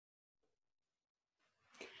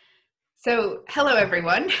Hello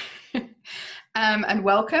everyone, and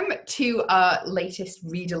welcome to our latest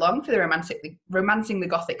read-along for the Romancing the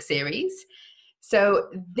Gothic series.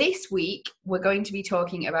 So this week, we're going to be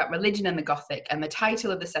talking about religion and the Gothic, and the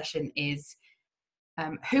title of the session is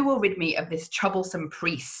Who Will Rid Me of This Troublesome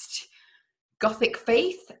Priest? Gothic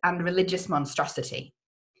Faith and Religious Monstrosity.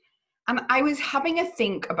 And I was having a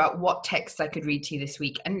think about what texts I could read to you this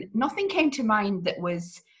week, and nothing came to mind that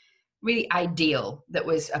was really ideal, that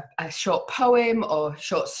was a short poem or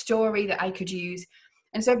short story that I could use.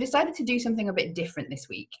 And so I've decided to do something a bit different this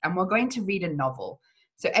week, and we're going to read a novel.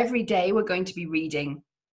 So every day we're going to be reading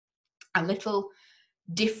a little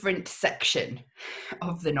different section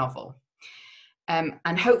of the novel. And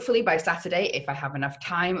hopefully by Saturday, if I have enough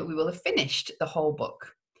time, we will have finished the whole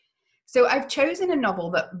book. So I've chosen a novel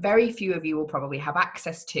that very few of you will probably have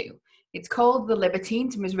access to. It's called The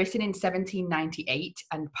Libertines and was written in 1798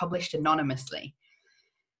 and published anonymously.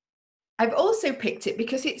 I've also picked it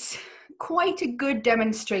because it's quite a good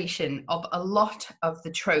demonstration of a lot of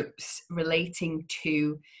the tropes relating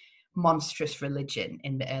to monstrous religion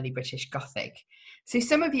in the early British Gothic. So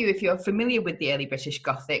some of you, if you're familiar with the early British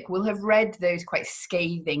Gothic, will have read those quite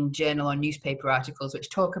scathing journal or newspaper articles which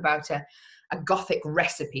talk about a Gothic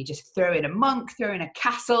recipe. Just throw in a monk, throw in a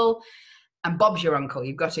castle, and Bob's your uncle,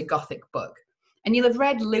 you've got a Gothic book. And you'll have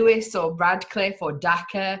read Lewis or Radcliffe or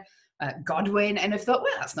Dacre, Godwin, and have thought,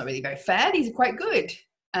 well, that's not really very fair, these are quite good.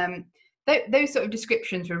 Those sort of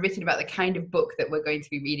descriptions were written about the kind of book that we're going to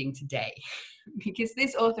be reading today, because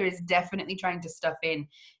this author is definitely trying to stuff in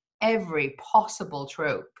every possible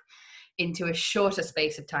trope into as short a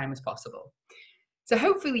space of time as possible. So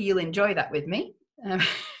hopefully you'll enjoy that with me.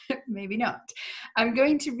 Maybe not. I'm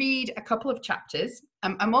going to read a couple of chapters.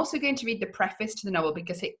 I'm also going to read the preface to the novel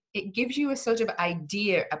because it gives you a sort of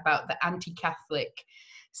idea about the anti-Catholic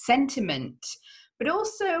sentiment, but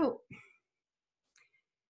also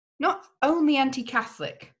not only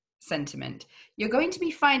anti-Catholic sentiment. You're going to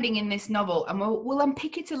be finding in this novel, and we'll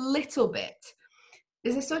unpick it a little bit,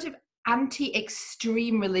 there's a sort of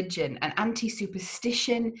anti-extreme religion, an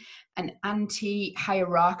anti-superstition, an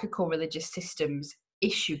anti-hierarchical religious systems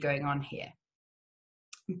issue going on here.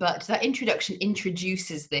 But that introduction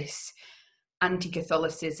introduces this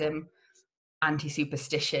anti-Catholicism,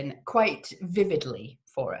 anti-superstition quite vividly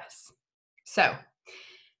for us. So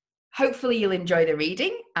hopefully you'll enjoy the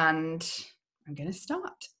reading, and I'm going to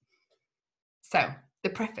start. So, the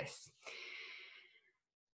preface.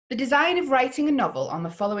 The design of writing a novel on the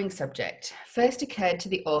following subject first occurred to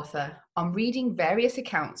the author on reading various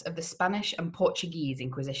accounts of the Spanish and Portuguese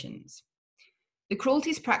Inquisitions. The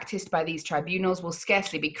cruelties practiced by these tribunals will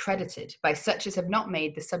scarcely be credited by such as have not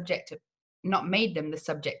made them the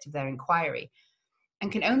subject of their inquiry,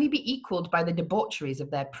 and can only be equalled by the debaucheries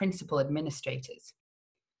of their principal administrators.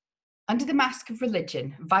 Under the mask of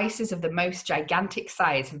religion, vices of the most gigantic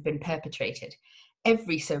size have been perpetrated,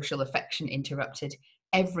 every social affection interrupted,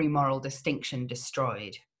 every moral distinction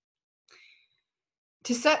destroyed.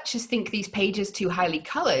 To such as think these pages too highly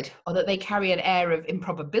coloured, or that they carry an air of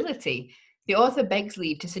improbability, the author begs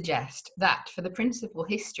leave to suggest that, for the principal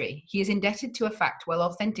history, he is indebted to a fact well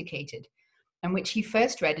authenticated, and which he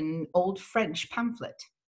first read in an old French pamphlet.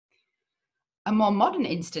 A more modern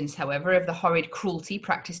instance, however, of the horrid cruelty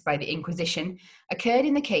practised by the Inquisition occurred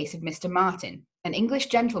in the case of Mr. Martin, an English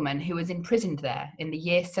gentleman who was imprisoned there in the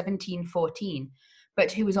year 1714,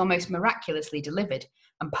 but who was almost miraculously delivered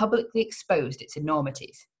and publicly exposed its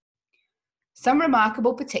enormities. Some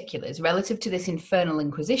remarkable particulars relative to this infernal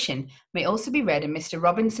inquisition may also be read in Mr.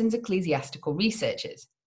 Robinson's Ecclesiastical Researches.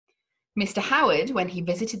 Mr. Howard, when he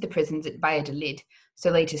visited the prisons at Valladolid,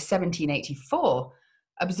 so late as 1784,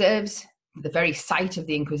 observes the very sight of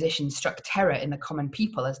the Inquisition struck terror in the common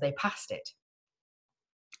people as they passed it.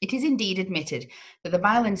 It is indeed admitted that the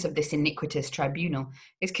violence of this iniquitous tribunal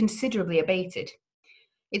is considerably abated.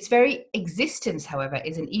 Its very existence, however,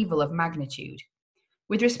 is an evil of magnitude.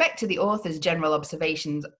 With respect to the author's general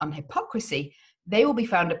observations on hypocrisy, they will be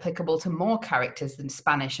found applicable to more characters than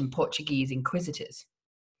Spanish and Portuguese inquisitors.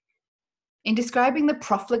 In describing the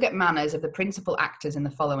profligate manners of the principal actors in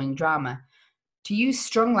the following drama, to use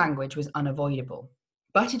strong language was unavoidable.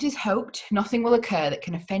 But it is hoped nothing will occur that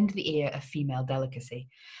can offend the ear of female delicacy.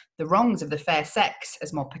 The wrongs of the fair sex,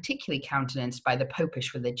 as more particularly countenanced by the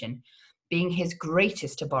popish religion, being his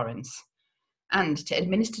greatest abhorrence, and to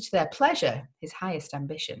administer to their pleasure his highest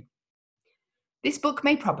ambition. This book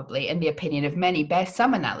may probably, in the opinion of many, bear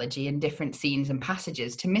some analogy in different scenes and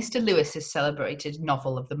passages to Mr. Lewis's celebrated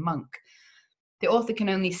novel of The Monk. The author can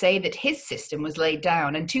only say that his system was laid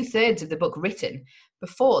down and 2/3 of the book written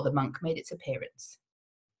before The Monk made its appearance.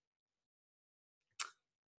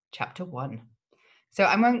 chapter 1. So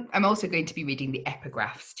I'm also going to be reading the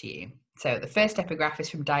epigraphs to you. So the first epigraph is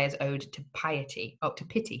from Dyer's Ode to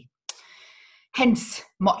Pity. Hence,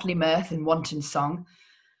 motley mirth and wanton song,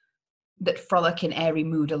 that frolic in airy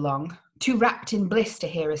mood along, too rapt in bliss to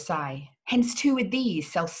hear a sigh. Hence too with these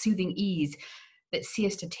self-soothing ease, that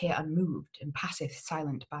seest a tear unmoved, and passeth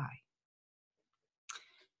silent by.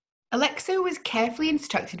 Alexo was carefully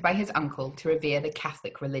instructed by his uncle to revere the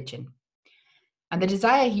Catholic religion, and the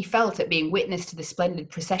desire he felt at being witness to the splendid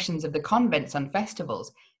processions of the convents on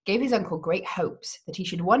festivals gave his uncle great hopes that he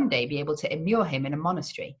should one day be able to immure him in a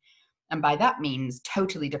monastery, and by that means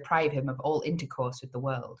totally deprive him of all intercourse with the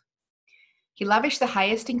world. He lavished the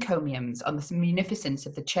highest encomiums on the munificence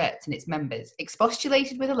of the church and its members,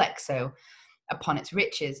 expostulated with Alexo upon its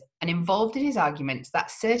riches, and involved in his arguments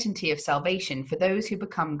that certainty of salvation for those who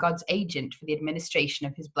become God's agent for the administration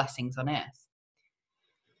of his blessings on earth.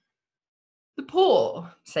 The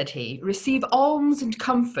poor, said he, receive alms and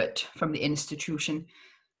comfort from the institution,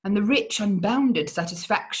 and the rich unbounded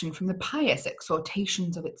satisfaction from the pious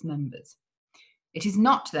exhortations of its members. Is it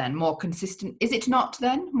not then more consistent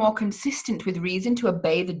with reason to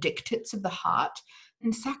obey the dictates of the heart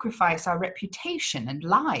and sacrifice our reputation and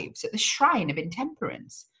lives at the shrine of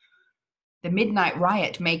intemperance? The midnight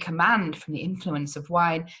riot may command from the influence of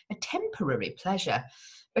wine a temporary pleasure,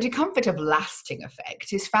 but a comfort of lasting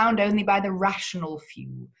effect is found only by the rational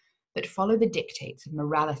few that follow the dictates of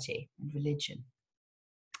morality and religion.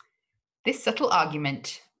 This subtle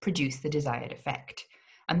argument produced the desired effect,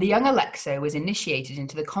 and the young Alexo was initiated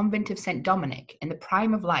into the convent of St. Dominic in the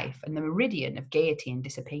prime of life and the meridian of gaiety and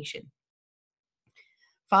dissipation.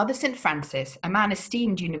 Father St. Francis, a man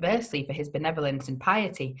esteemed universally for his benevolence and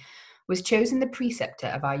piety, was chosen the preceptor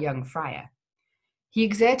of our young friar. He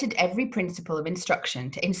exerted every principle of instruction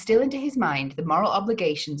to instill into his mind the moral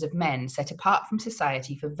obligations of men set apart from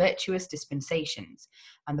society for virtuous dispensations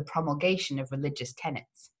and the promulgation of religious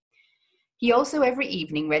tenets. He also every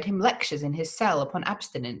evening read him lectures in his cell upon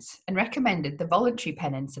abstinence and recommended the voluntary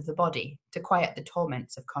penance of the body to quiet the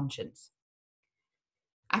torments of conscience.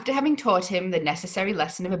 After having taught him the necessary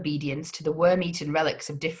lesson of obedience to the worm-eaten relics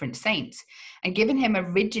of different saints and given him a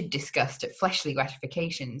rigid disgust at fleshly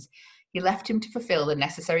gratifications, he left him to fulfill the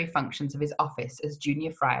necessary functions of his office as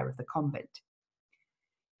junior friar of the convent.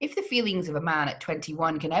 If the feelings of a man at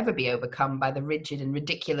 21 can ever be overcome by the rigid and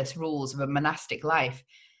ridiculous rules of a monastic life,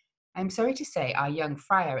 I am sorry to say our young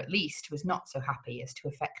friar, at least, was not so happy as to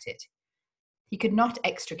effect it. He could not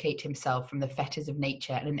extricate himself from the fetters of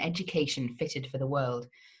nature and an education fitted for the world.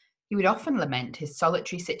 He would often lament his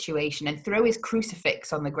solitary situation and throw his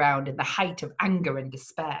crucifix on the ground in the height of anger and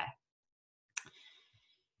despair.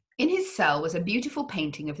 In his cell was a beautiful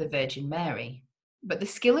painting of the Virgin Mary, but the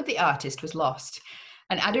skill of the artist was lost,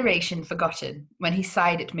 and adoration forgotten, when he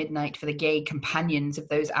sighed at midnight for the gay companions of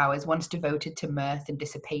those hours once devoted to mirth and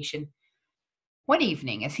dissipation. One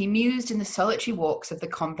evening, as he mused in the solitary walks of the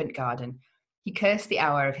convent garden, he cursed the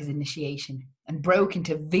hour of his initiation, and broke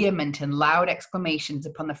into vehement and loud exclamations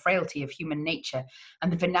upon the frailty of human nature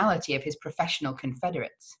and the venality of his professional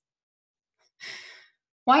confederates.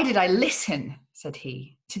 "Why did I listen," said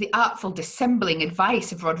he, "to the artful dissembling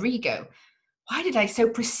advice of Rodrigo? Why did I so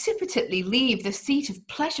precipitately leave the seat of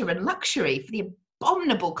pleasure and luxury for the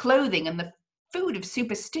abominable clothing and the food of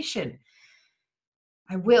superstition?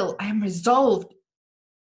 I am resolved."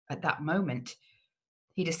 At that moment,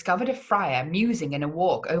 he discovered a friar musing in a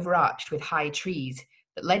walk overarched with high trees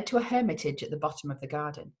that led to a hermitage at the bottom of the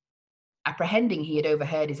garden. Apprehending he had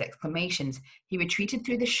overheard his exclamations, he retreated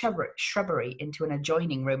through the shrubbery into an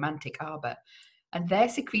adjoining romantic arbour, and there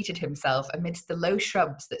secreted himself amidst the low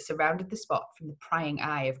shrubs that surrounded the spot from the prying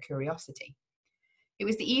eye of curiosity. It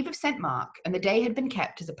was the eve of St. Mark, and the day had been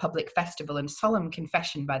kept as a public festival and solemn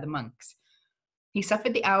confession by the monks. He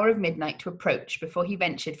suffered the hour of midnight to approach before he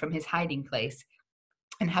ventured from his hiding place,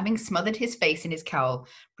 and having smothered his face in his cowl,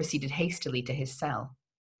 proceeded hastily to his cell.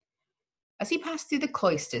 As he passed through the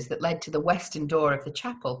cloisters that led to the western door of the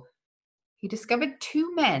chapel, he discovered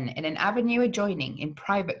two men in an avenue adjoining in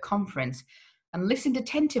private conference, and listened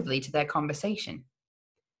attentively to their conversation.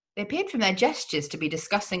 They appeared from their gestures to be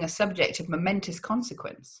discussing a subject of momentous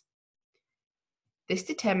consequence. This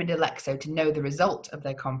determined Alexo to know the result of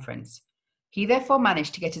their conference. He therefore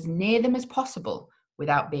managed to get as near them as possible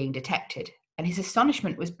without being detected, and his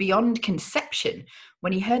astonishment was beyond conception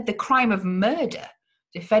when he heard the crime of murder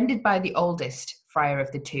defended by the oldest friar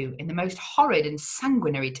of the two in the most horrid and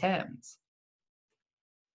sanguinary terms.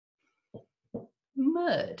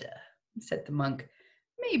 "Murder," said the monk,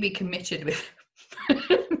 "may be committed with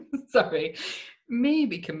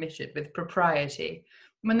propriety,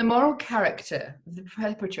 when the moral character of the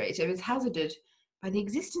perpetrator is hazarded by the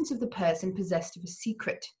existence of the person possessed of a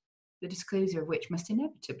secret, the disclosure of which must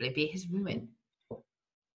inevitably be his ruin.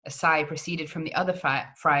 A sigh proceeded from the other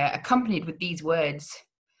friar, accompanied with these words: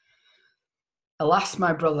 Alas,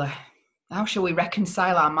 my brother, how shall we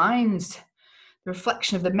reconcile our minds? The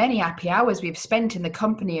reflection of the many happy hours we have spent in the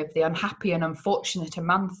company of the unhappy and unfortunate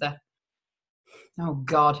Amantha. Oh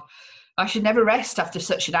God, I should never rest after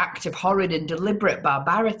such an act of horrid and deliberate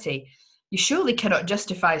barbarity. You surely cannot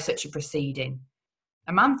justify such a proceeding.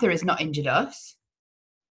 Amantha has not injured us.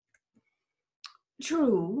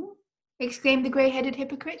 True, exclaimed the grey-headed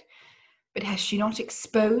hypocrite, but has she not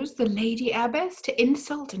exposed the lady abbess to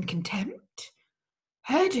insult and contempt?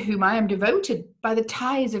 Her to whom I am devoted by the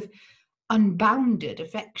ties of unbounded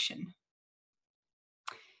affection.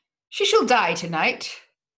 She shall die tonight.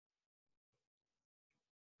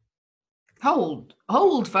 Hold,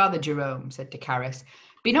 Father Jerome, said Decaris.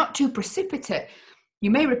 Be not too precipitate. You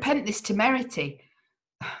may repent this temerity.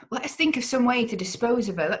 Let us think of some way to dispose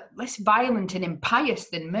of her, less violent and impious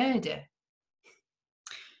than murder.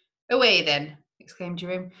 Away then, exclaimed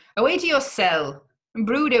Jerome. Away to your cell, and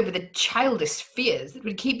brood over the childish fears that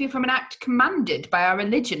would keep you from an act commanded by our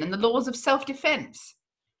religion and the laws of self-defence.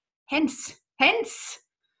 Hence,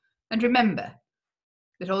 and remember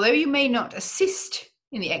that although you may not assist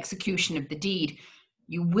in the execution of the deed,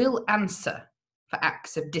 you will answer for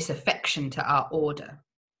acts of disaffection to our order.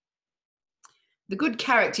 The good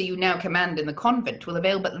character you now command in the convent will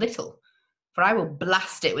avail but little, for I will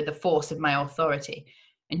blast it with the force of my authority,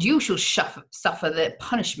 and you shall suffer the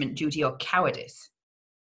punishment due to your cowardice.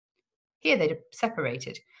 Here they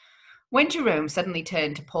separated, when Jerome suddenly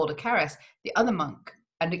turned to Paul Decaris, the other monk,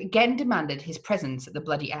 and again demanded his presence at the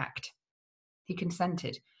bloody act. He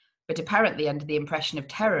consented, but apparently under the impression of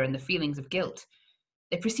terror and the feelings of guilt.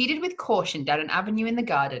 They proceeded with caution down an avenue in the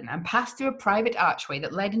garden and passed through a private archway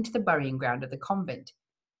that led into the burying ground of the convent.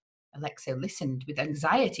 Alexo listened with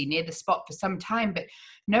anxiety near the spot for some time, but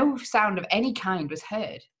no sound of any kind was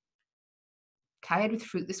heard. Tired with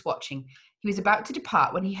fruitless watching, he was about to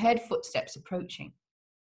depart when he heard footsteps approaching.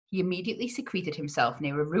 He immediately secreted himself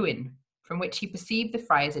near a ruin, from which he perceived the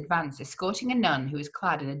friars advance, escorting a nun who was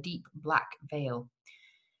clad in a deep black veil.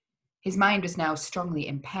 His mind was now strongly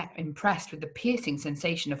impressed with the piercing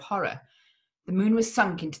sensation of horror. The moon was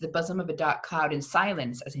sunk into the bosom of a dark cloud, and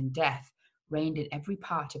silence, as in death, reigned in every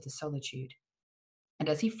part of the solitude. And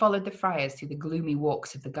as he followed the friars through the gloomy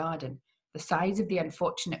walks of the garden, the sighs of the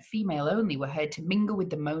unfortunate female only were heard to mingle with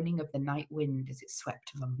the moaning of the night wind as it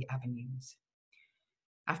swept along the avenues.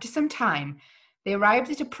 After some time, they arrived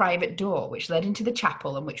at a private door which led into the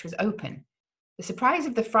chapel and which was open. The surprise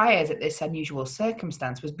of the friars at this unusual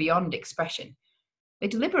circumstance was beyond expression. They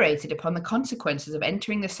deliberated upon the consequences of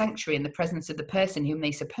entering the sanctuary in the presence of the person whom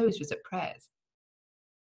they supposed was at prayers.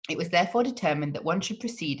 It was therefore determined that one should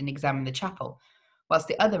proceed and examine the chapel, whilst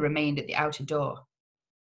the other remained at the outer door.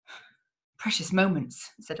 Precious moments,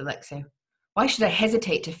 said Alexo. Why should I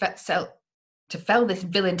hesitate to fell this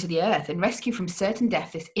villain to the earth and rescue from certain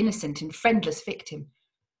death this innocent and friendless victim?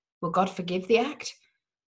 Will God forgive the act?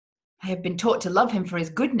 I have been taught to love him for his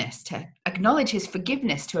goodness, to acknowledge his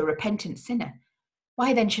forgiveness to a repentant sinner.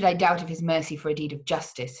 Why then should I doubt of his mercy for a deed of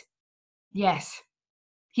justice? Yes,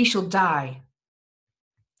 he shall die.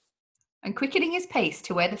 And quickening his pace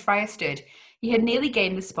to where the friar stood, he had nearly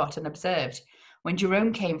gained the spot unobserved, when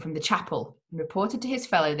Jerome came from the chapel and reported to his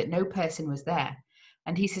fellow that no person was there,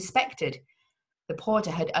 and he suspected the porter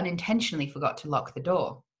had unintentionally forgot to lock the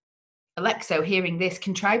door. Alexo, hearing this,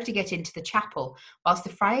 contrived to get into the chapel, whilst the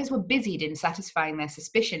friars were busied in satisfying their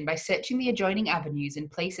suspicion by searching the adjoining avenues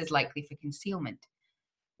and places likely for concealment.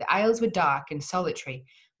 The aisles were dark and solitary,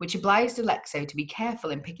 which obliged Alexo to be careful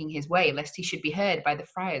in picking his way, lest he should be heard by the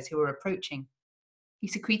friars who were approaching. He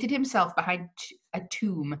secreted himself behind a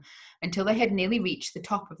tomb until they had nearly reached the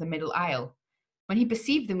top of the middle aisle, when he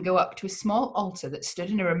perceived them go up to a small altar that stood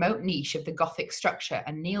in a remote niche of the Gothic structure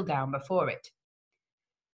and kneel down before it.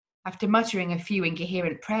 After muttering a few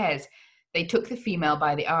incoherent prayers, they took the female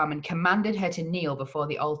by the arm and commanded her to kneel before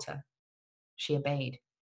the altar. She obeyed.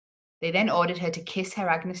 They then ordered her to kiss her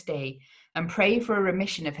Agnus Dei and pray for a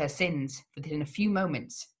remission of her sins, for that in a few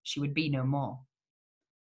moments she would be no more.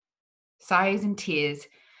 Sighs and tears,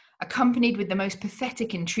 accompanied with the most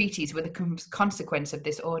pathetic entreaties, were the consequence of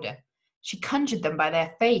this order. She conjured them by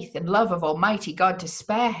their faith and love of Almighty God to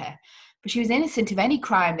spare her, for she was innocent of any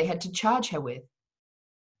crime they had to charge her with.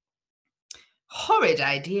 Horrid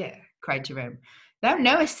idea, cried Jerome. Thou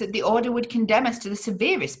knowest that the order would condemn us to the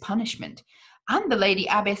severest punishment, and the Lady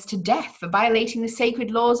Abbess to death for violating the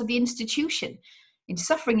sacred laws of the institution. in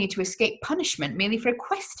suffering you to escape punishment merely for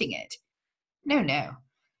requesting it. No, no.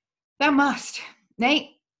 Thou must.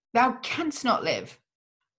 Nay, thou canst not live.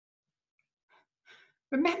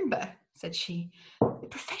 Remember, said she, the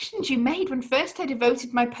professions you made when first I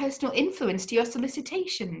devoted my personal influence to your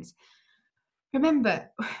solicitations. Remember,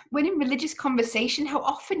 when in religious conversation, how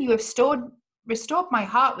often you have restored my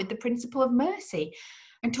heart with the principle of mercy,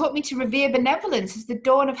 and taught me to revere benevolence as the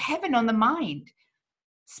dawn of heaven on the mind.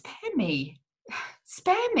 Spare me,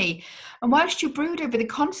 and whilst you brood over the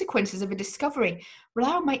consequences of a discovery,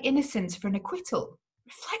 rely on my innocence for an acquittal.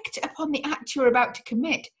 Reflect upon the act you are about to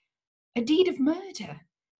commit, a deed of murder,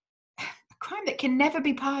 a crime that can never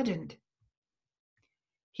be pardoned.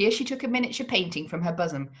 Here she took a miniature painting from her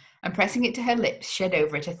bosom, and pressing it to her lips, shed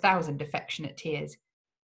over it 1,000 affectionate tears.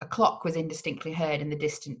 A clock was indistinctly heard in the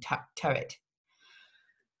distant turret.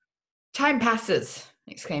 Time passes,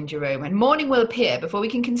 exclaimed Jerome, and morning will appear before we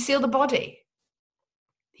can conceal the body.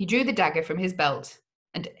 He drew the dagger from his belt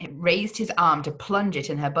and raised his arm to plunge it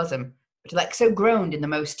in her bosom, but Alexo groaned in the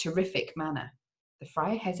most terrific manner. The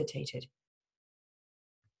friar hesitated.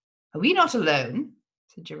 Are we not alone?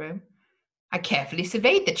 Said Jerome. I carefully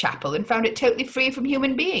surveyed the chapel and found it totally free from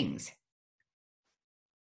human beings.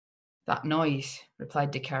 That noise,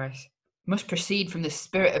 replied Decaris, must proceed from the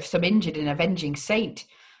spirit of some injured and avenging saint,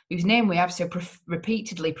 whose name we have so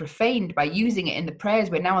repeatedly profaned by using it in the prayers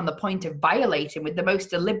we're now on the point of violating with the most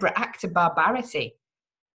deliberate act of barbarity.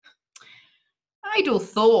 Idle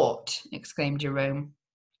thought, exclaimed Jerome.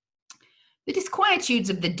 The disquietudes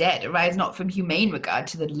of the dead arise not from humane regard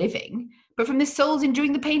to the living, but from the souls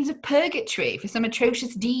enduring the pains of purgatory for some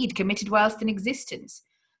atrocious deed committed whilst in existence.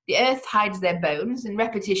 The earth hides their bones, and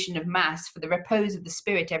repetition of Mass for the repose of the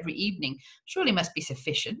spirit every evening surely must be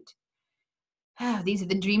sufficient. These are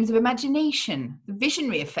the dreams of imagination, the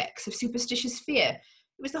visionary effects of superstitious fear.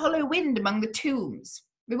 It was the hollow wind among the tombs.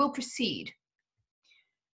 We will proceed.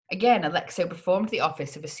 Again, Alexo performed the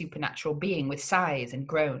office of a supernatural being with sighs and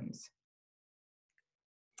groans.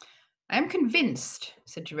 I am convinced,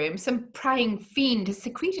 said Jerome, some prying fiend has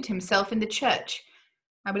secreted himself in the church.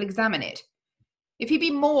 I will examine it. If he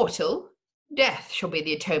be mortal, death shall be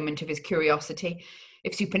the atonement of his curiosity.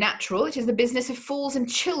 If supernatural, it is the business of fools and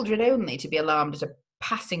children only to be alarmed at a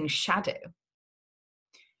passing shadow.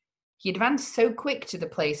 He advanced so quick to the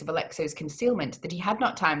place of Alexo's concealment that he had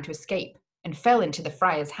not time to escape, and fell into the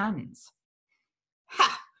friar's hands.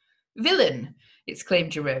 Ha! Villain!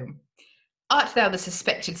 Exclaimed Jerome. Art thou the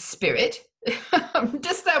suspected spirit?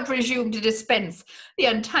 Dost thou presume to dispense the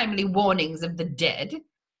untimely warnings of the dead?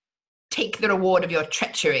 Take the reward of your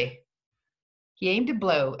treachery. He aimed a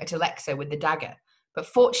blow at Alexo with the dagger, but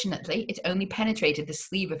fortunately it only penetrated the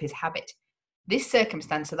sleeve of his habit. This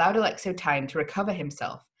circumstance allowed Alexo time to recover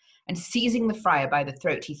himself, and seizing the friar by the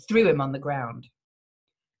throat, he threw him on the ground.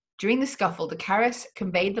 During the scuffle, Decaris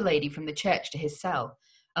conveyed the lady from the church to his cell,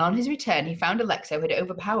 and on his return he found Alexo had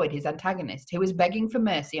overpowered his antagonist, who was begging for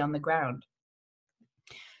mercy on the ground.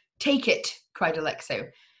 Take it, cried Alexo.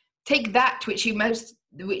 Take that which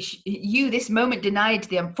you this moment denied to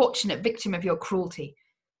the unfortunate victim of your cruelty.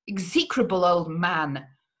 Execrable old man!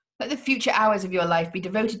 Let the future hours of your life be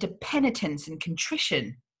devoted to penitence and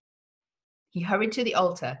contrition. He hurried to the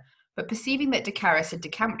altar, but perceiving that Decaris had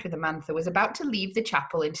decamped with Amantha, was about to leave the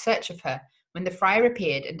chapel in search of her, when the friar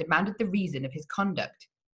appeared and demanded the reason of his conduct.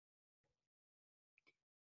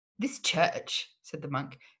 This church, said the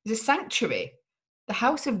monk, is a sanctuary, the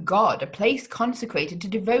house of God, a place consecrated to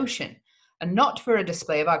devotion, and not for a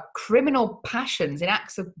display of our criminal passions in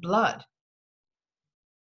acts of blood.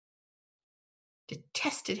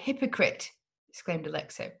 Detested hypocrite, exclaimed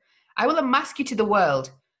Alexo, I will unmask you to the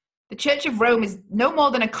world. The Church of Rome is no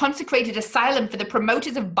more than a consecrated asylum for the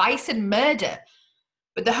promoters of vice and murder,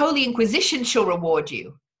 but the Holy Inquisition shall reward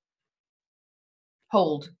you.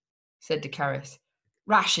 Hold, said Decaris,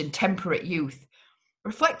 rash intemperate youth.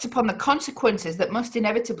 Reflect upon the consequences that must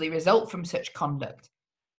inevitably result from such conduct.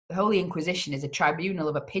 The Holy Inquisition is a tribunal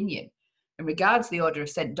of opinion, and regards the Order of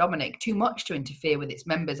St. Dominic too much to interfere with its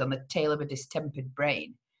members on the tail of a distempered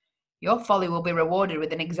brain. Your folly will be rewarded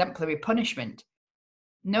with an exemplary punishment.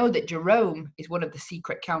 Know that Jerome is one of the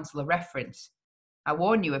secret council of reference. I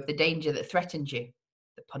warn you of the danger that threatens you.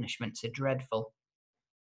 The punishments are dreadful.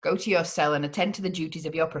 Go to your cell and attend to the duties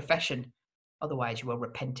of your profession, otherwise you will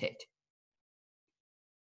repent it.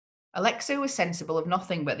 Alexo was sensible of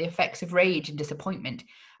nothing but the effects of rage and disappointment,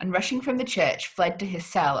 and rushing from the church, fled to his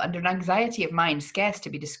cell under an anxiety of mind scarce to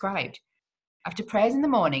be described. After prayers in the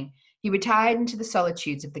morning, he retired into the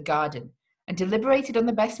solitudes of the garden, and deliberated on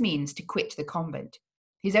the best means to quit the convent.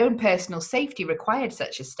 His own personal safety required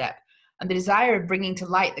such a step, and the desire of bringing to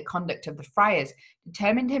light the conduct of the friars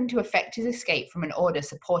determined him to effect his escape from an order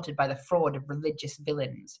supported by the fraud of religious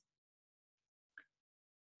villains.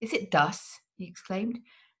 "Is it thus," he exclaimed,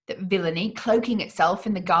 "that villainy, cloaking itself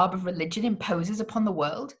in the garb of religion, imposes upon the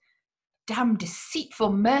world? Damned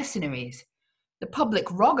deceitful mercenaries! The public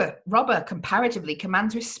robber comparatively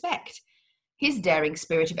commands respect. His daring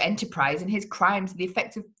spirit of enterprise and his crimes are the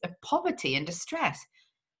effects of poverty and distress.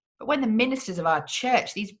 But when the ministers of our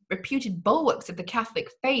church, these reputed bulwarks of the Catholic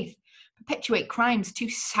faith, perpetuate crimes too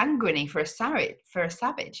sanguinary for a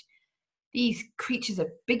savage, these creatures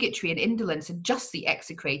of bigotry and indolence are justly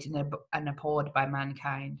execrated and abhorred by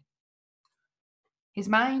mankind." His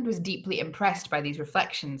mind was deeply impressed by these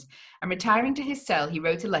reflections, and retiring to his cell, he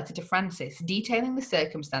wrote a letter to Francis, detailing the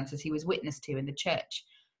circumstances he was witness to in the church,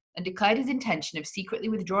 and declared his intention of secretly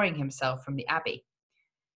withdrawing himself from the abbey.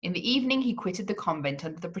 In the evening, he quitted the convent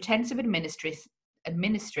under the pretence of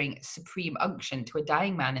administering supreme unction to a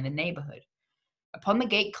dying man in the neighbourhood. Upon the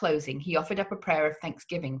gate closing, he offered up a prayer of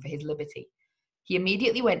thanksgiving for his liberty. He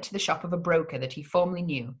immediately went to the shop of a broker that he formerly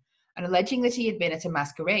knew, and alleging that he had been at a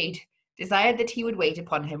masquerade, desired that he would wait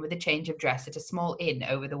upon him with a change of dress at a small inn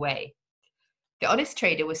over the way. The honest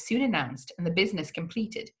trader was soon announced, and the business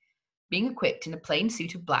completed. Being equipped in a plain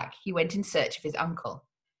suit of black, he went in search of his uncle.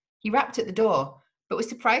 He rapped at the door, but was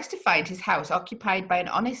surprised to find his house occupied by an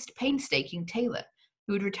honest, painstaking tailor,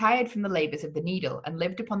 who had retired from the labours of the needle and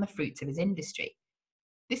lived upon the fruits of his industry.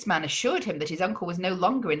 This man assured him that his uncle was no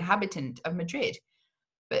longer inhabitant of Madrid,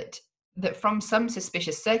 but that from some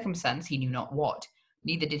suspicious circumstance, he knew not what,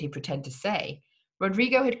 neither did he pretend to say,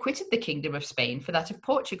 Rodrigo had quitted the kingdom of Spain for that of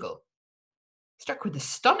Portugal. Struck with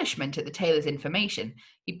astonishment at the tailor's information,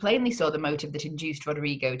 he plainly saw the motive that induced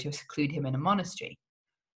Rodrigo to seclude him in a monastery.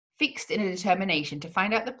 Fixed in a determination to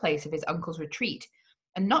find out the place of his uncle's retreat,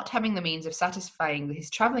 and not having the means of satisfying his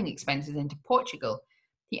travelling expenses into Portugal,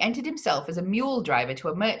 he entered himself as a mule driver to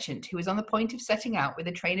a merchant who was on the point of setting out with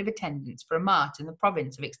a train of attendants for a mart in the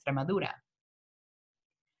province of Extremadura.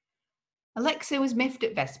 Alexo was missed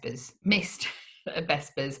at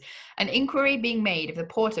Vespers, an inquiry being made of the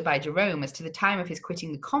porter by Jerome as to the time of his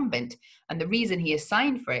quitting the convent and the reason he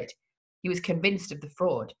assigned for it. He was convinced of the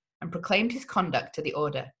fraud, and proclaimed his conduct to the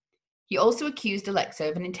order. He also accused Alexo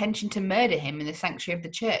of an intention to murder him in the sanctuary of the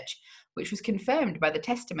church, which was confirmed by the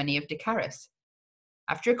testimony of Decarus.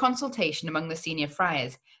 After a consultation among the senior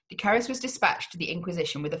friars, Decarus was dispatched to the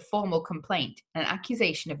Inquisition with a formal complaint and an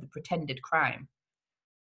accusation of the pretended crime.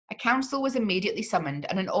 A council was immediately summoned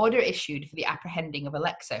and an order issued for the apprehending of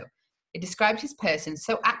Alexo. It described his person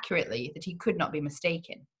so accurately that he could not be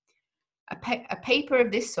mistaken. A paper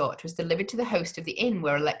of this sort was delivered to the host of the inn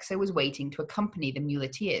where Alexo was waiting to accompany the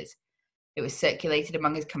muleteers. It was circulated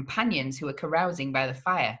among his companions who were carousing by the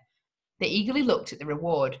fire. They eagerly looked at the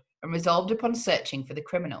reward and resolved upon searching for the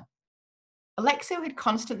criminal. Alexo had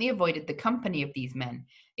constantly avoided the company of these men,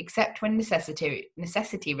 except when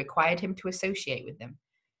necessity required him to associate with them.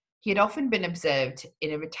 He had often been observed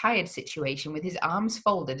in a retired situation with his arms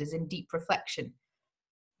folded as in deep reflection.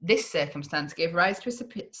 This circumstance gave rise to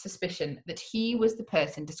a suspicion that he was the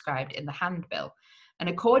person described in the handbill, and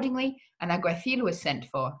accordingly an alguacil was sent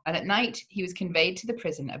for, and at night he was conveyed to the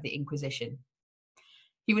prison of the Inquisition.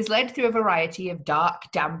 He was led through a variety of dark,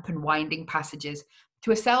 damp, and winding passages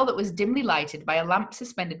to a cell that was dimly lighted by a lamp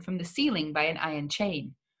suspended from the ceiling by an iron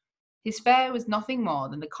chain. His fare was nothing more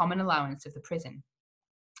than the common allowance of the prison.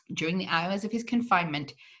 During the hours of his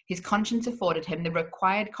confinement, his conscience afforded him the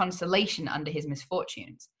required consolation under his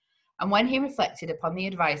misfortunes, and when he reflected upon the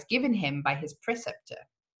advice given him by his preceptor,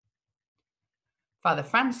 Father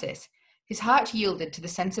Francis, his heart yielded to the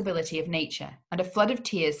sensibility of nature, and a flood of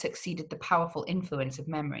tears succeeded the powerful influence of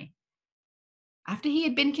memory. After he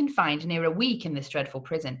had been confined near a week in this dreadful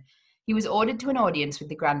prison, he was ordered to an audience with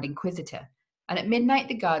the Grand Inquisitor, and at midnight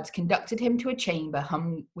the guards conducted him to a chamber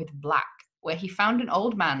hung with black, where he found an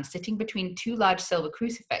old man sitting between two large silver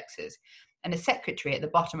crucifixes and a secretary at the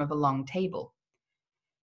bottom of a long table.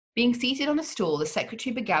 Being seated on a stool, the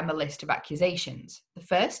secretary began the list of accusations. The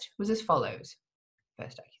first was as follows.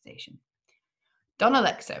 First accusation. Don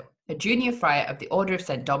Alexo, a junior friar of the Order of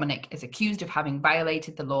St. Dominic, is accused of having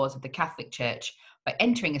violated the laws of the Catholic Church by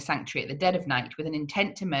entering a sanctuary at the dead of night with an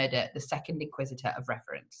intent to murder the second inquisitor of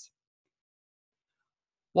reference.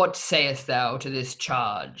 "What sayest thou to this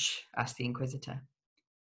charge?" asked the inquisitor.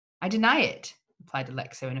 "I deny it," replied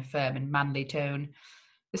Alexo in a firm and manly tone.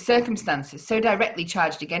 "The circumstances so directly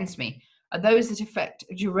charged against me are those that affect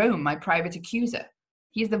Jerome, my private accuser.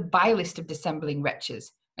 He is the vilest of dissembling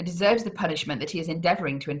wretches, and deserves the punishment that he is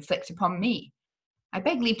endeavouring to inflict upon me. I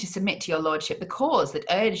beg leave to submit to your lordship the cause that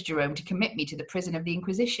urged Jerome to commit me to the prison of the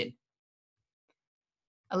Inquisition."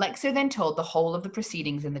 Alexo then told the whole of the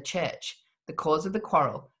proceedings in the church, the cause of the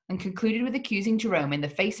quarrel, and concluded with accusing Jerome in the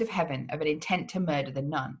face of heaven of an intent to murder the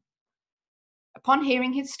nun. Upon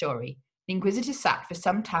hearing his story, the inquisitor sat for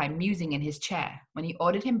some time musing in his chair when he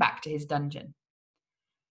ordered him back to his dungeon.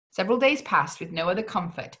 Several days passed with no other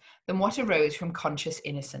comfort than what arose from conscious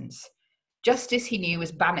innocence. Justice, he knew,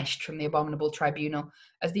 was banished from the abominable tribunal,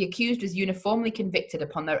 as the accused was uniformly convicted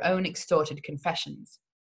upon their own extorted confessions.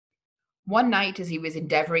 One night, as he was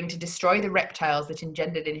endeavouring to destroy the reptiles that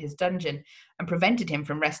engendered in his dungeon and prevented him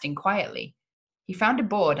from resting quietly, he found a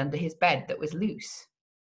board under his bed that was loose.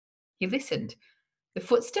 He listened. The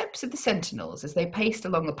footsteps of the sentinels, as they paced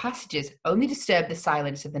along the passages, only disturbed the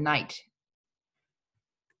silence of the night.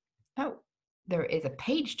 Oh, there is a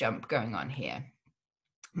page jump going on here.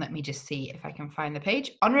 Let me just see if I can find the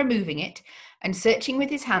page. On removing it and searching with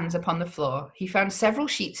his hands upon the floor, he found several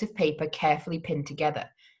sheets of paper carefully pinned together,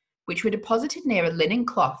 which were deposited near a linen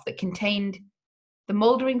cloth that contained the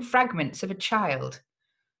mouldering fragments of a child.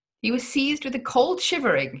 He was seized with a cold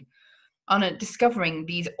shivering on discovering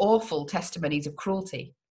these awful testimonies of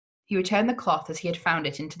cruelty. He returned the cloth as he had found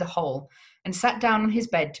it into the hole and sat down on his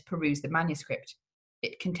bed to peruse the manuscript.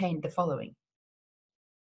 It contained the following.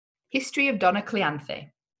 History of Donna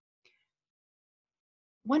Cleanthe.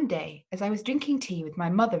 One day, as I was drinking tea with my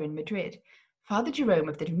mother in Madrid, Father Jerome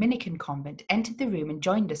of the Dominican convent entered the room and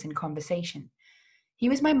joined us in conversation. He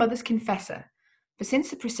was my mother's confessor, for since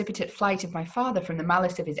the precipitate flight of my father from the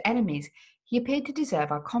malice of his enemies, he appeared to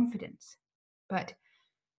deserve our confidence. But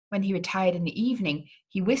when he retired in the evening,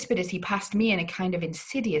 he whispered as he passed me in a kind of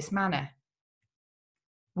insidious manner,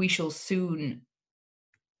 "We shall soon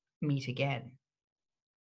meet again."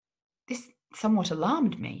 This somewhat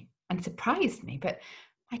alarmed me and surprised me, but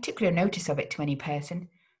I took no notice of it to any person.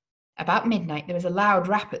 About midnight there was a loud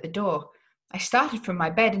rap at the door. I started from my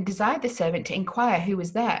bed and desired the servant to inquire who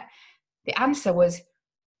was there. The answer was,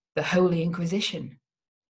 "The Holy Inquisition."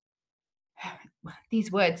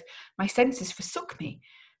 These words, my senses forsook me,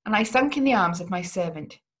 and I sunk in the arms of my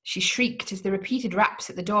servant. She shrieked as the repeated raps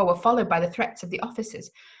at the door were followed by the threats of the officers.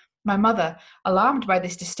 My mother, alarmed by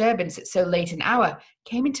this disturbance at so late an hour,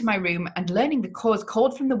 came into my room and, learning the cause,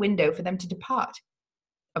 called from the window for them to depart.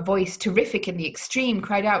 A voice, terrific in the extreme,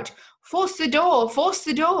 cried out, "Force the door! Force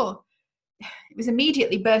the door!" It was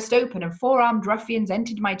immediately burst open, and 4 armed ruffians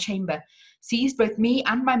entered my chamber, seized both me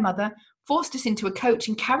and my mother, forced us into a coach,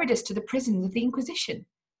 and carried us to the prisons of the Inquisition.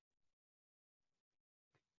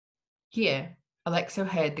 Here, Alexo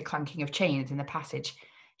heard the clanking of chains in the passage.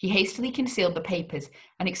 He hastily concealed the papers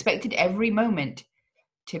and expected every moment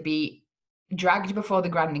to be dragged before the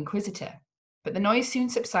Grand Inquisitor. But the noise soon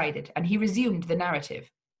subsided, and he resumed the narrative.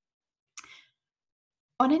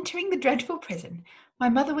 On entering the dreadful prison, my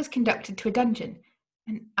mother was conducted to a dungeon,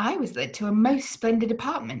 and I was led to a most splendid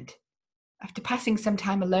apartment. After passing some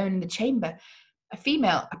time alone in the chamber, a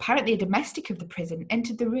female, apparently a domestic of the prison,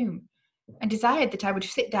 entered the room and desired that I would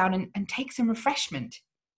sit down and take some refreshment.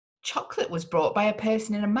 Chocolate was brought by a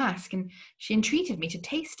person in a mask, and she entreated me to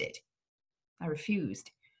taste it. I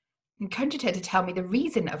refused, and conjured her to tell me the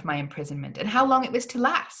reason of my imprisonment and how long it was to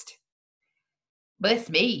last. "Bless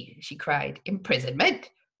me," she cried,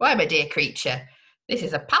 "imprisonment? Why, my dear creature, this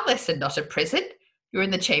is a palace and not a prison. You're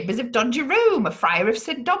in the chambers of Don Jerome, a friar of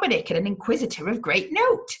St. Dominic and an inquisitor of great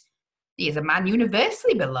note. He is a man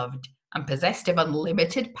universally beloved and possessed of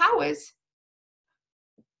unlimited powers."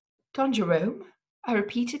 "Don Jerome?" I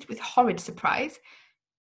repeated with horrid surprise.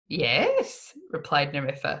 "Yes," replied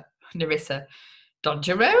Nerissa. "Don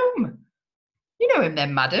Jerome. You know him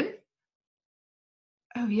then, madam?"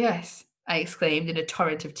 "Oh, yes," I exclaimed in a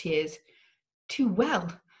torrent of tears. "Too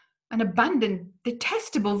well. An abandoned,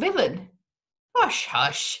 detestable villain." "Hush,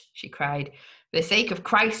 hush," she cried. "For the sake of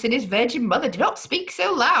Christ and his Virgin Mother, do not speak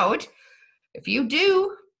so loud. If you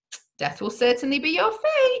do, death will certainly be your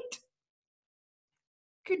fate."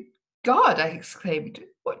 "Good God," I exclaimed.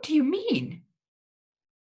 "What do you mean?"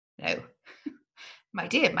 "No, my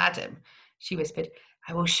dear madam," she whispered,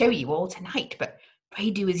 "I will show you all tonight, but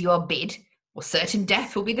pray do as you are bid, or certain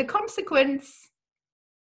death will be the consequence."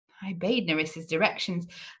 I obeyed Nerissa's directions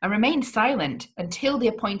and remained silent until the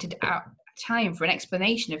appointed time for an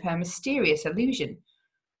explanation of her mysterious illusion.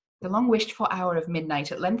 The long-wished-for hour of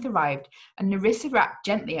midnight at length arrived, and Nerissa rapped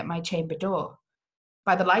gently at my chamber door.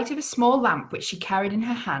 By the light of a small lamp which she carried in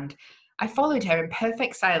her hand, I followed her in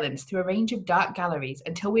perfect silence through a range of dark galleries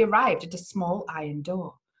until we arrived at a small iron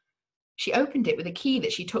door. She opened it with a key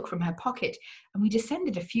that she took from her pocket, and we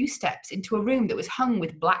descended a few steps into a room that was hung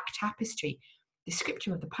with black tapestry,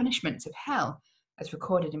 descriptive of the punishments of hell, as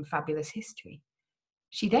recorded in fabulous history.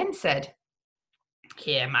 She then said,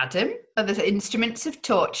 Here, madam, are the instruments of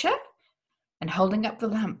torture. And holding up the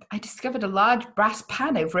lamp, I discovered a large brass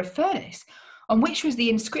pan over a furnace, on which was the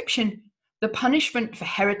inscription, "The punishment for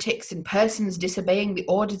heretics and persons disobeying the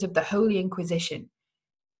orders of the Holy Inquisition."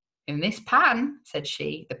 In this pan, said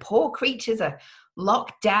she, the poor creatures are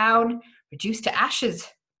locked down, reduced to ashes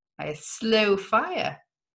by a slow fire.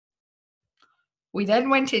 We then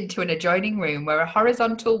went into an adjoining room where a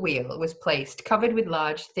horizontal wheel was placed, covered with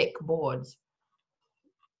large, thick boards.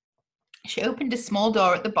 She opened a small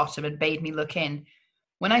door at the bottom and bade me look in.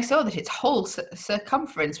 When I saw that its whole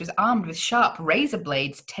circumference was armed with sharp razor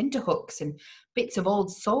blades, tenterhooks, and bits of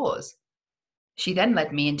old saws, she then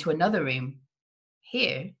led me into another room.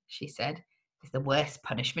 Here, she said, is the worst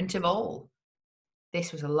punishment of all.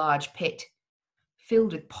 This was a large pit,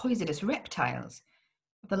 filled with poisonous reptiles.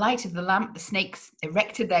 At the light of the lamp, the snakes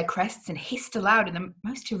erected their crests and hissed aloud in the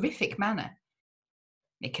most terrific manner.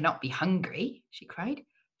 "They cannot be hungry," she cried,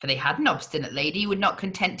 "for they had an obstinate lady who would not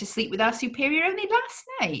content to sleep with our superior only last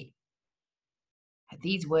night." At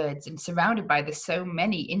these words, and surrounded by the so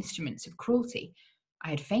many instruments of cruelty, I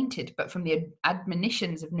had fainted, but from the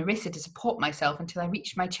admonitions of Nerissa to support myself until I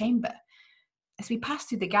reached my chamber. As we passed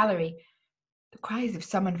through the gallery, the cries of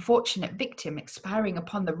some unfortunate victim expiring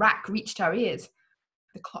upon the rack reached our ears.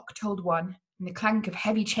 The clock told 1, and the clank of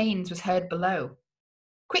heavy chains was heard below.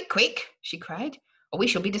 "Quick, quick," she cried, "or we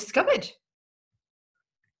shall be discovered."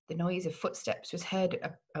 The noise of footsteps was heard.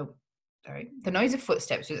 The noise of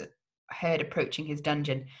footsteps was heard approaching his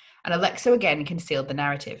dungeon, and Alexo again concealed the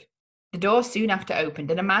narrative. The door soon after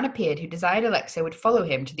opened, and a man appeared who desired Alexo would follow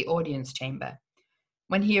him to the audience chamber.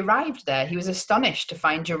 When he arrived there, he was astonished to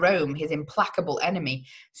find Jerome, his implacable enemy,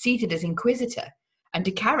 seated as inquisitor, and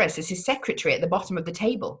Decarus as his secretary at the bottom of the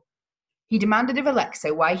table. He demanded of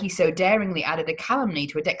Alexo why he so daringly added a calumny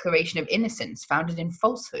to a declaration of innocence founded in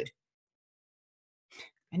falsehood.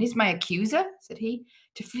 "And is my accuser," said he,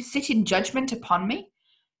 "to sit in judgment upon me?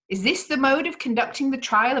 Is this the mode of conducting the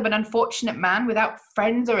trial of an unfortunate man without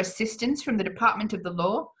friends or assistance from the department of the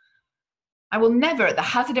law? I will never, at the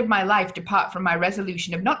hazard of my life, depart from my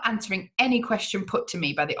resolution of not answering any question put to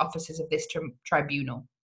me by the officers of this tribunal."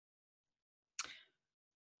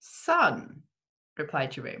 "Son,"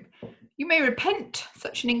 replied Jerome, "you may repent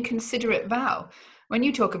such an inconsiderate vow. When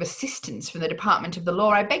you talk of assistance from the department of the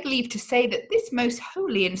law, I beg leave to say that this most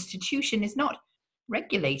holy institution is not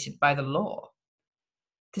regulated by the law.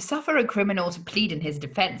 To suffer a criminal to plead in his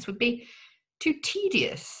defense would be too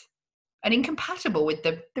tedious and incompatible with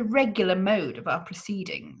the regular mode of our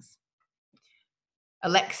proceedings."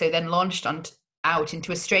 Alexo then launched out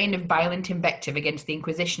into a strain of violent invective against the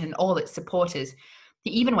Inquisition and all its supporters.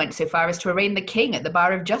 He even went so far as to arraign the king at the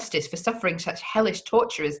bar of justice for suffering such hellish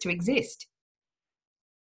torturers to exist.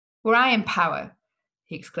 "Were I in power,"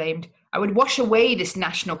 he exclaimed, "I would wash away this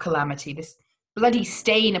national calamity, this bloody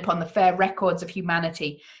stain upon the fair records of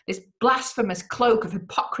humanity, this blasphemous cloak of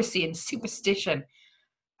hypocrisy and superstition.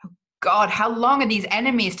 Oh God, how long are these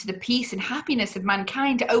enemies to the peace and happiness of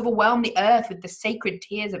mankind to overwhelm the earth with the sacred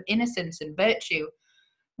tears of innocence and virtue?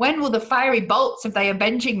 When will the fiery bolts of thy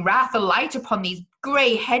avenging wrath alight upon these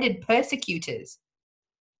grey-headed persecutors?"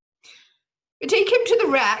 "Take him to the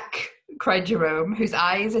rack," cried Jerome, whose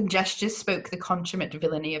eyes and gestures spoke the consummate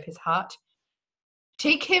villainy of his heart.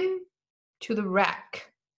 "Take him to the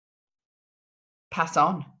rack." "Pass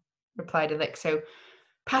on," replied Alexo.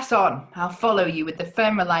 "Pass on. I'll follow you with the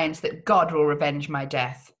firm reliance that God will revenge my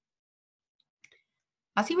death."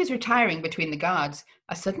 As he was retiring between the guards,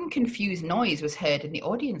 a sudden confused noise was heard in the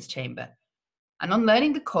audience chamber, and on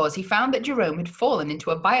learning the cause, he found that Jerome had fallen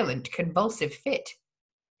into a violent, convulsive fit.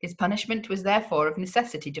 His punishment was therefore of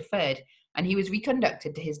necessity deferred, and he was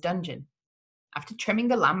reconducted to his dungeon. After trimming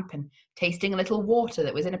the lamp and tasting a little water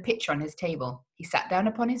that was in a pitcher on his table, he sat down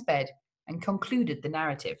upon his bed and concluded the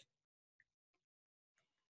narrative.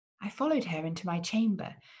 I followed her into my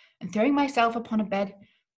chamber, and throwing myself upon a bed,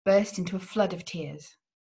 burst into a flood of tears.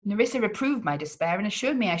 Nerissa reproved my despair and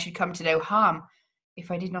assured me I should come to no harm if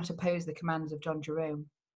I did not oppose the commands of Don Jerome.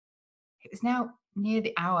 It was now near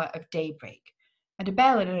the hour of daybreak, and a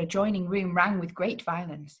bell in an adjoining room rang with great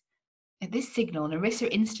violence. At this signal,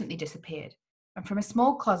 Nerissa instantly disappeared, and from a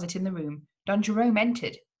small closet in the room, Don Jerome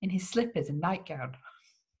entered in his slippers and nightgown.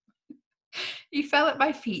 He fell at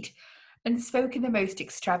my feet and spoke in the most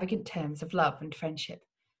extravagant terms of love and friendship.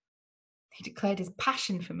 He declared his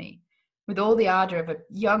passion for me with all the ardour of a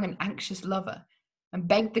young and anxious lover, and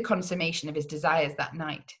begged the consummation of his desires that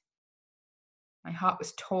night. My heart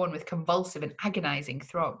was torn with convulsive and agonizing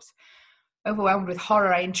throbs. Overwhelmed with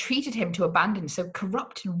horror, I entreated him to abandon so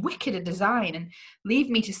corrupt and wicked a design and leave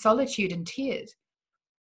me to solitude and tears.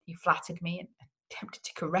 He flattered me and attempted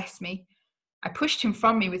to caress me. I pushed him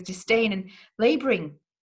from me with disdain, and labouring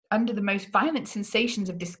under the most violent sensations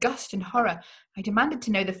of disgust and horror, I demanded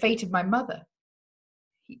to know the fate of my mother.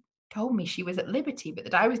 He told me she was at liberty, but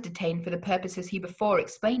that I was detained for the purposes he before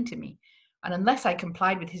explained to me, and unless I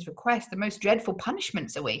complied with his request, the most dreadful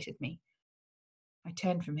punishments awaited me. I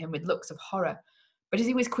turned from him with looks of horror, but as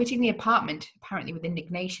he was quitting the apartment, apparently with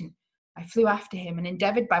indignation, I flew after him and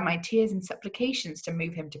endeavoured by my tears and supplications to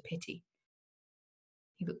move him to pity.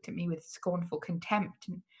 He looked at me with scornful contempt,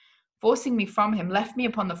 and forcing me from him, left me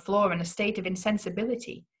upon the floor in a state of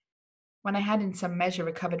insensibility. When I had in some measure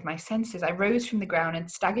recovered my senses, I rose from the ground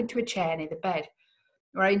and staggered to a chair near the bed,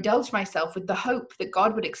 where I indulged myself with the hope that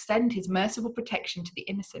God would extend his merciful protection to the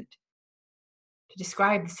innocent. To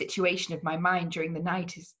describe the situation of my mind during the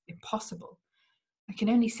night is impossible. I can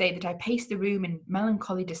only say that I paced the room in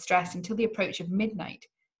melancholy distress until the approach of midnight.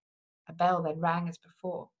 A bell then rang as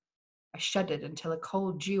before. I shuddered until a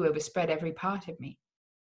cold dew overspread every part of me.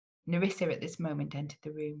 Nerissa at this moment entered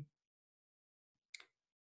the room.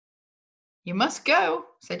 "You must go,"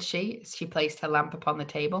 said she, as she placed her lamp upon the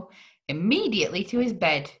table, "immediately to his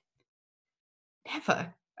bed."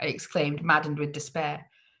 "Never," I exclaimed, maddened with despair.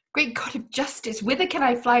 "Great God of justice, whither can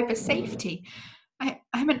I fly for safety? I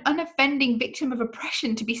am an unoffending victim of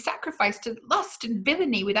oppression, to be sacrificed to lust and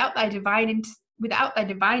villainy without thy divine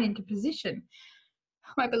interposition.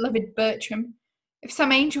 Oh, my beloved Bertram, if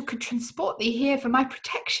some angel could transport thee here for my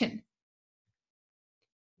protection."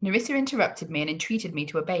 Nerissa interrupted me and entreated me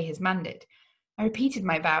to obey his mandate. I repeated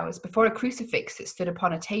my vows before a crucifix that stood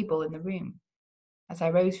upon a table in the room. As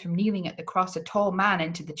I rose from kneeling at the cross, a tall man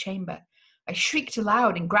entered the chamber. I shrieked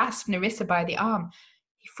aloud and grasped Nerissa by the arm.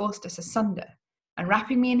 He forced us asunder, and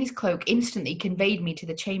wrapping me in his cloak, instantly conveyed me to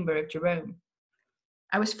the chamber of Jerome.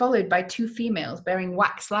 I was followed by two females bearing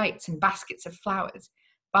wax lights and baskets of flowers.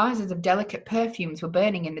 Vases of delicate perfumes were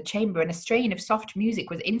burning in the chamber, and a strain of soft music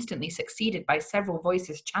was instantly succeeded by several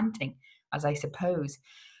voices chanting, as I suppose,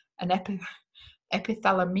 an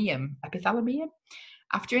epithalamium.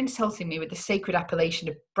 After insulting me with the sacred appellation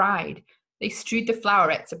of bride, they strewed the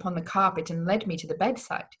flowerets upon the carpet and led me to the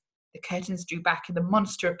bedside. The curtains drew back, and the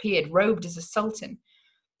monster appeared, robed as a sultan.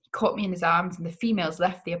 He caught me in his arms, and the females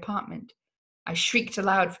left the apartment. I shrieked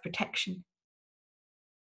aloud for protection.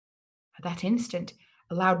 At that instant,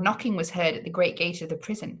 a loud knocking was heard at the great gate of the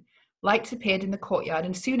prison. Lights appeared in the courtyard,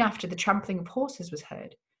 and soon after the trampling of horses was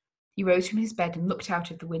heard. He rose from his bed and looked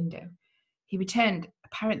out of the window. He returned,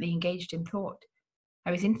 apparently engaged in thought.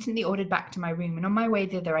 I was instantly ordered back to my room, and on my way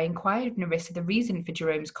thither I inquired of Nerissa the reason for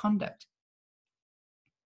Jerome's conduct.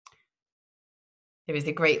 "There is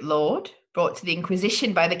the great lord, brought to the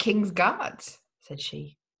Inquisition by the king's guards," said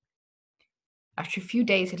she. After a few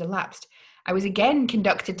days had elapsed, I was again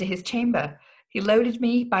conducted to his chamber. He loaded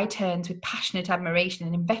me by turns with passionate admiration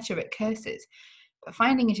and inveterate curses, but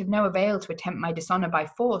finding it of no avail to attempt my dishonour by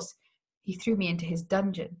force, he threw me into his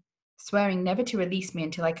dungeon, swearing never to release me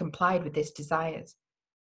until I complied with his desires.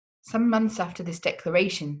 Some months after this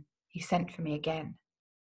declaration, he sent for me again.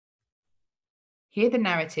 Here the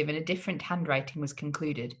narrative in a different handwriting was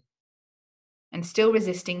concluded. And still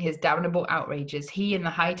resisting his damnable outrages, he, in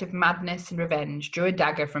the height of madness and revenge, drew a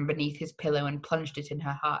dagger from beneath his pillow and plunged it in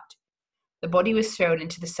her heart. The body was thrown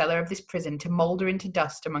into the cellar of this prison to moulder into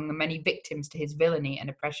dust among the many victims to his villainy and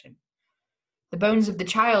oppression. The bones of the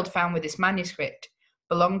child found with this manuscript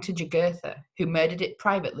belonged to Jugurtha, who murdered it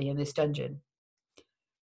privately in this dungeon.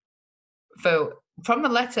 From the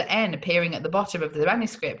letter N appearing at the bottom of the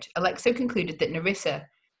manuscript, Alexo concluded that Nerissa,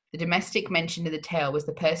 the domestic mentioned in the tale, was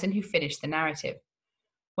the person who finished the narrative.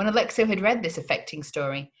 When Alexo had read this affecting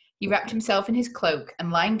story, he wrapped himself in his cloak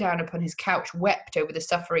and, lying down upon his couch, wept over the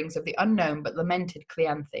sufferings of the unknown but lamented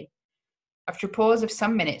Cleanthe. After a pause of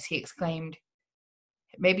some minutes, he exclaimed,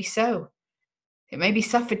 "It may be so. It may be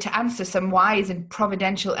suffered to answer some wise and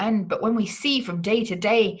providential end, but when we see from day to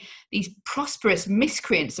day these prosperous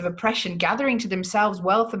miscreants of oppression gathering to themselves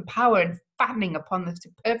wealth and power and fattening upon the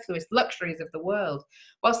superfluous luxuries of the world,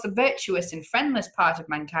 whilst the virtuous and friendless part of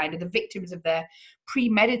mankind are the victims of their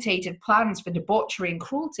premeditated plans for debauchery and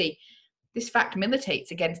cruelty, this fact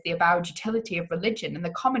militates against the avowed utility of religion, and the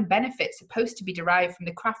common benefit supposed to be derived from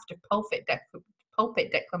the craft of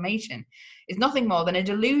pulpit declamation is nothing more than a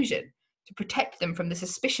delusion to protect them from the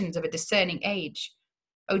suspicions of a discerning age.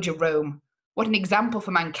 O Jerome, what an example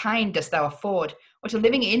for mankind dost thou afford! What a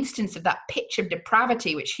living instance of that pitch of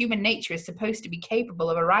depravity which human nature is supposed to be capable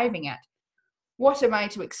of arriving at! What am I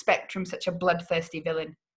to expect from such a bloodthirsty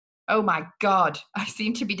villain? Oh my God, I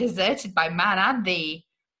seem to be deserted by man and thee."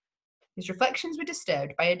 His reflections were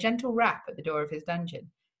disturbed by a gentle rap at the door of his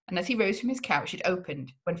dungeon, and as he rose from his couch it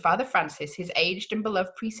opened, when Father Francis, his aged and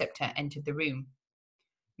beloved preceptor, entered the room.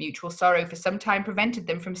 Mutual sorrow for some time prevented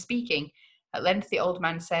them from speaking. At length the old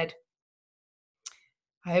man said,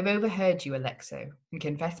 "I have overheard you, Alexo, and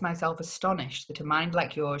confess myself astonished that a mind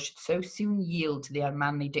like yours should so soon yield to the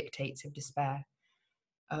unmanly dictates of despair.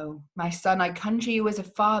 Oh, my son, I conjure you as a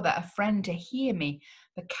father, a friend, to hear me.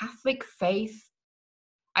 The Catholic faith—"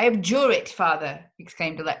 "I abjure it, father,"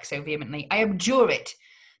 exclaimed Alexo vehemently. "I abjure it.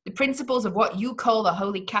 The principles of what you call the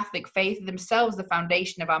Holy Catholic faith are themselves the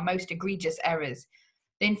foundation of our most egregious errors.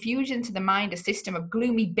 They infuse into the mind a system of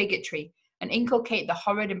gloomy bigotry, and inculcate the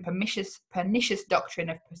horrid and pernicious doctrine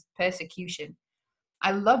of persecution.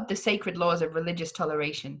 I love the sacred laws of religious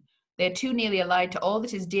toleration. They are too nearly allied to all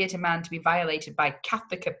that is dear to man to be violated by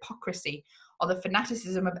Catholic hypocrisy or the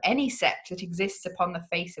fanaticism of any sect that exists upon the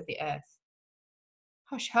face of the earth."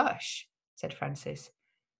 "Hush, hush," said Francis.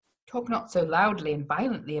 "Talk not so loudly and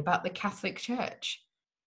violently about the Catholic Church.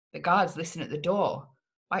 The guards listen at the door.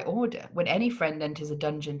 By order, when any friend enters a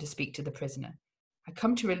dungeon to speak to the prisoner. I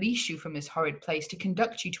come to release you from this horrid place, to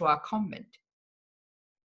conduct you to our convent."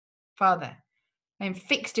 "Father, I am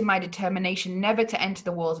fixed in my determination never to enter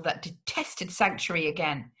the walls of that detested sanctuary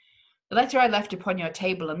again. The letter I left upon your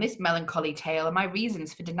table and this melancholy tale are my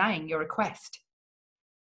reasons for denying your request."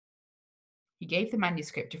 He gave the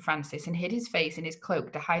manuscript to Francis and hid his face in his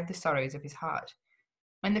cloak to hide the sorrows of his heart.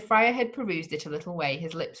 When the friar had perused it a little way,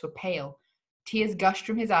 his lips were pale. Tears gushed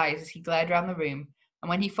from his eyes as he glared round the room, and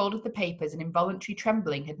when he folded the papers, an involuntary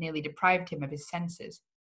trembling had nearly deprived him of his senses.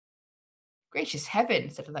 "Gracious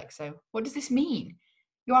heaven," said Alexo, "what does this mean?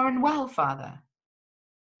 You are unwell, father."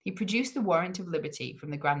 He produced the warrant of liberty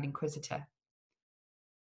from the Grand Inquisitor.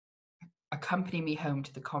 "Accompany me home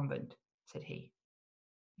to the convent," said he.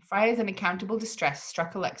 The friar's unaccountable distress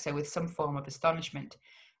struck Alexo with some form of astonishment,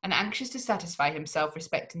 and anxious to satisfy himself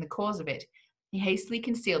respecting the cause of it, he hastily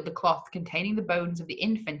concealed the cloth containing the bones of the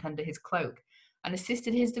infant under his cloak, and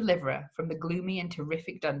assisted his deliverer from the gloomy and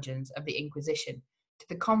terrific dungeons of the Inquisition to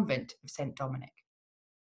the convent of St. Dominic.